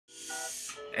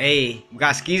Hey, we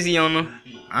got Skeezy on them.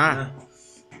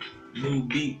 New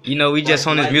beat. You know, we just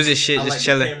on this music shit, just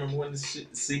chilling. The camera when the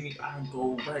shit see me, I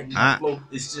go right. My flow,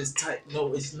 it's just tight.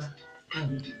 No, it's not.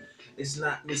 It's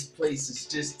not misplaced. It's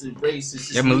just the race. It's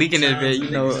just Yeah, Malik in this bit, you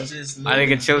know. I nigga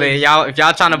living. chilling. Y'all, if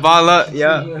y'all trying to ball up,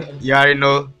 yeah, you already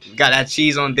know. Got that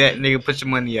cheese on deck, nigga. Put your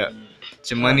money up.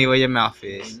 Put your money where your mouth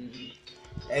is.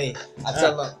 Hey, I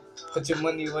tell her, put your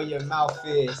money where your mouth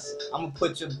is. I'ma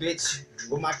put your bitch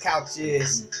where my couch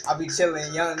is. I be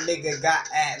chillin', young nigga got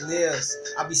ad-libs.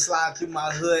 I be sliding through my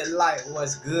hood like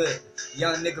what's good.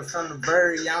 Young nigga from the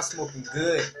bird, yeah, I'm smoking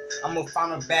good. I'ma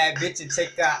find a bad bitch and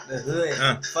take out the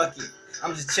hood. Fuck it,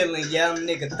 I'm just chillin', young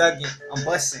nigga thuggin', I'm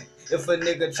bustin'. If a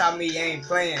nigga try me, I ain't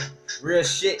playin'. Real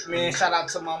shit, man, shout out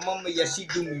to my mama, yeah, she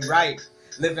do me right.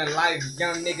 Living life,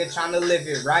 young nigga trying to live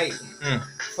it right.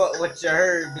 Fuck what you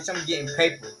heard, bitch, I'm getting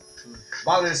paper.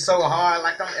 Ballin' so hard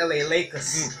like I'm LA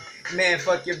Lakers. Man,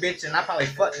 fuck your bitch and I probably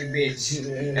fuck your bitch.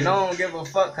 And I don't give a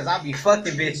fuck cause I be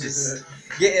fucking bitches.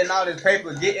 Getting all this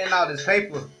paper, getting all this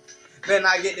paper. Then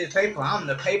I get this paper, I'm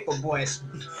the paper boy.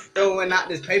 Throwing out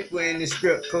this paper in the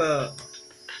strip club.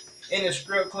 In the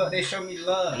strip club, they show me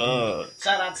love.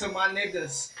 Shout out to my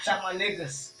niggas, shout my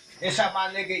niggas. And shot my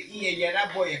nigga Ian, yeah,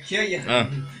 that boy will kill you.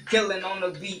 Killing on the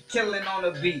beat, killing on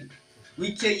the beat.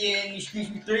 We kill you in these streets,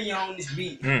 we throw you on this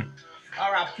beat.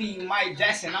 R.I.P. Mike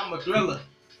Jackson, I'm a thriller.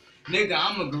 Nigga,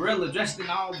 I'm a gorilla dressed in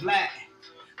all black.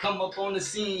 Come up on the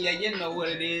scene, yeah, you know what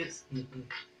it is.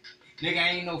 Nigga, I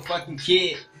ain't no fucking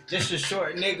kid. Just a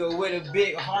short nigga with a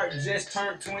big heart. Just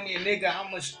turned 20, nigga.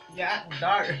 I'ma you out the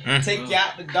dark. Take you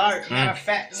out the dark. Not a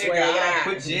fat nigga, I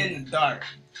gotta put you in the dark.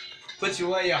 Put you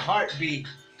where your heart be.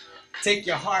 Take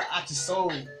your heart out your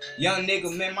soul. Young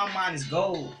nigga, man, my mind is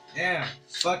gold. Yeah,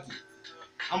 fuck it.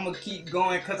 I'ma keep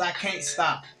going cause I can't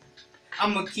stop.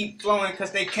 I'ma keep flowing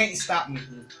cause they can't stop me.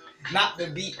 Knock the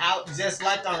beat out just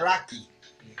like I'm Rocky.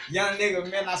 Young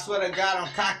nigga, man, I swear to God,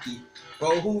 I'm cocky.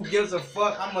 But who gives a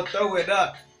fuck? I'ma throw it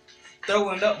up.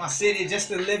 Throwing up my city just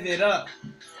to live it up.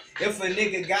 If a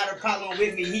nigga got a problem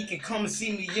with me, he can come and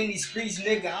see me in these streets,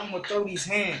 nigga. I'ma throw these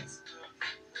hands.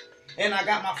 And I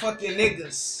got my fucking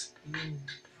niggas.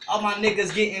 All my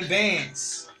niggas getting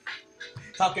bands.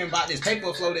 Talking about this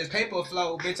paper flow,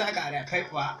 bitch. I got that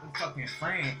paper out in fucking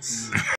France.